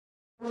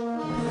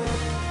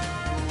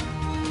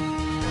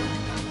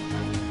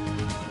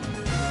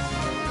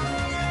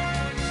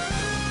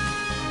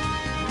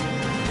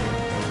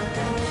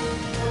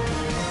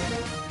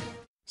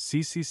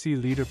CCC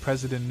leader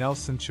President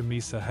Nelson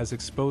Chamisa has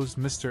exposed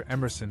Mr.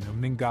 Emmerson of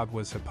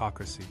Mnangagwa's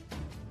hypocrisy.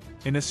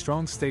 In a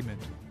strong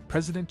statement,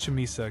 President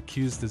Chamisa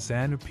accused the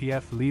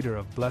ZANU-PF leader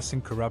of blessing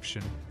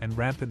corruption and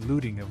rampant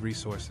looting of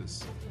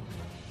resources.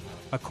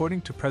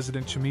 According to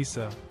President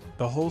Chamisa,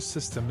 the whole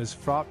system is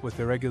fraught with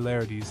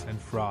irregularities and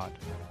fraud.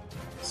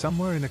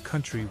 Somewhere in a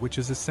country which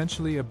is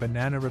essentially a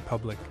banana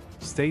republic,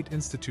 state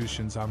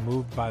institutions are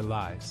moved by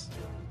lies.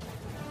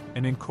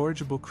 An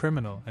incorrigible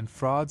criminal and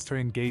fraudster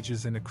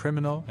engages in a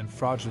criminal and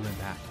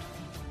fraudulent act.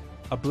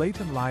 A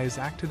blatant lie is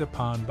acted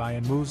upon by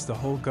and moves the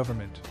whole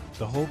government,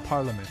 the whole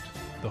parliament,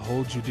 the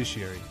whole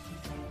judiciary,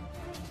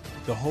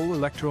 the whole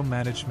electoral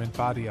management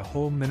body, a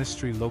whole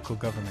ministry, local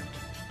government,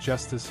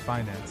 justice,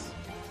 finance.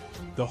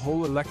 The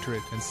whole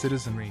electorate and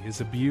citizenry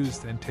is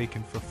abused and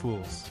taken for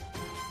fools.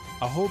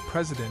 A whole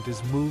president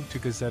is moved to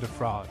gazette a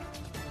fraud,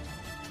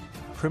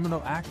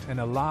 criminal act and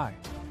a lie.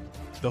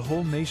 The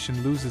whole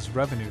nation loses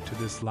revenue to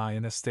this lie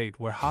in a state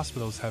where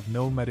hospitals have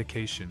no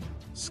medication,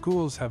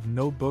 schools have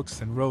no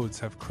books, and roads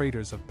have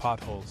craters of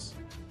potholes.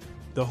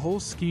 The whole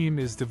scheme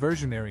is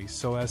diversionary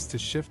so as to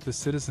shift the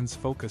citizens'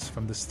 focus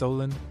from the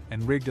stolen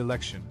and rigged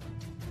election.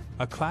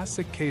 A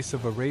classic case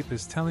of a rape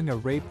is telling a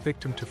rape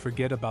victim to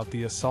forget about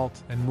the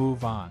assault and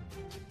move on.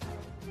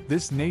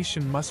 This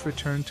nation must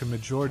return to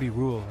majority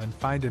rule and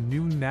find a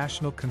new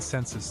national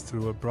consensus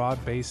through a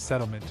broad-based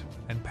settlement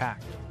and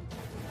pact.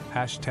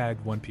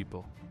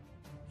 #OnePeople.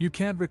 You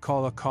can't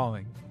recall a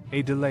calling,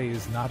 a delay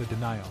is not a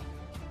denial.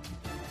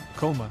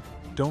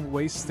 Don't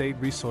waste state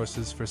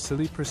resources for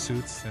silly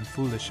pursuits and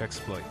foolish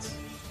exploits.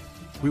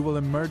 We will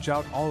emerge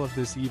out all of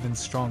this even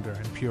stronger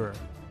and purer.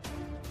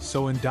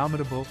 So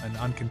indomitable and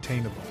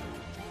uncontainable.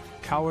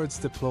 Cowards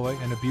deploy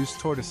and abuse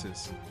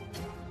tortoises.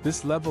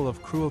 This level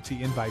of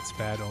cruelty invites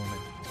bad omen.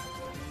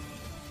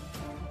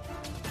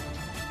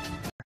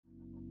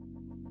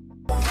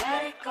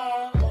 Let it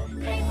go.